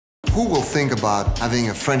Who will think about having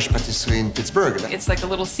a French patisserie in Pittsburgh? It's like a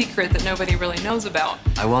little secret that nobody really knows about.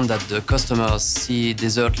 I want that the customers see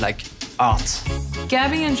dessert like art.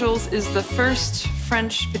 Gaby and Jules is the first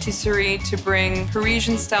French patisserie to bring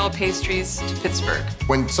Parisian-style pastries to Pittsburgh.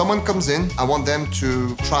 When someone comes in, I want them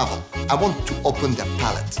to travel. I want to open their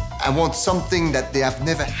palate. I want something that they have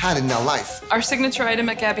never had in their life. Our signature item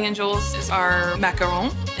at Gaby and Jules is our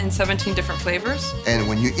Macaron in 17 different flavors. And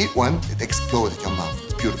when you eat one, it explodes in your mouth.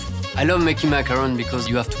 It's beautiful. I love making macarons because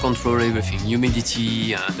you have to control everything.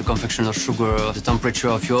 Humidity, the convection of sugar, the temperature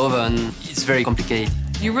of your oven. It's very complicated.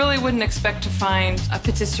 You really wouldn't expect to find a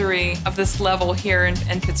patisserie of this level here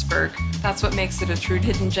in Pittsburgh. That's what makes it a true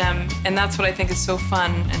hidden gem, and that's what I think is so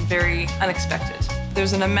fun and very unexpected.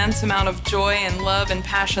 There's an immense amount of joy and love and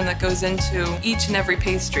passion that goes into each and every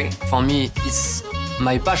pastry. For me, it's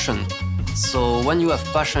my passion. So when you have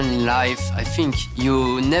passion in life, I think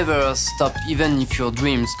you never stop, even if your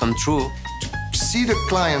dreams come true. To see the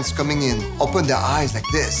clients coming in, open their eyes like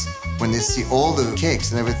this, when they see all the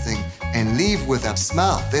cakes and everything, and leave with a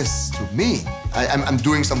smile, this, to me, I'm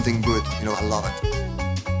doing something good. You know, I love it.